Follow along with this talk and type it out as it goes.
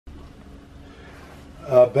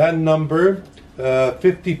band number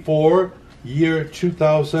 54, year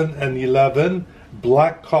 2011,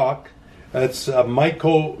 Black Cock. That's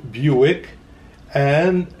Michael Buick,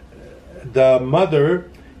 and the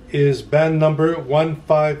mother is band number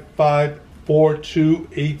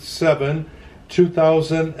 1554287,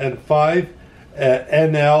 2005,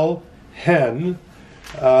 NL Hen.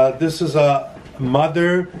 This is a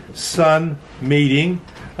mother-son meeting.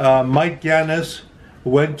 Mike Gannis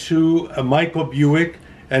went to Michael Buick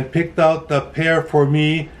and picked out the pair for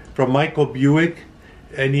me from Michael Buick,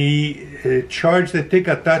 and he charged, I think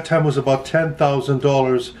at that time was about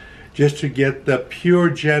 $10,000 just to get the pure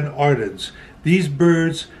gen Ardens. These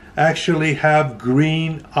birds actually have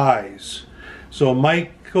green eyes. So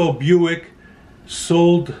Michael Buick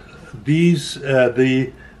sold these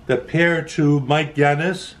the pair to Mike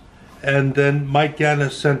Gannis, and then Mike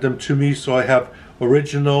Gannis sent them to me, so I have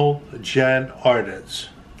original gen Ardens.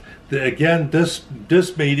 Again, this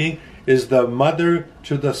mating is the mother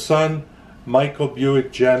to the son Michael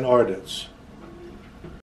Buick gen Ardens.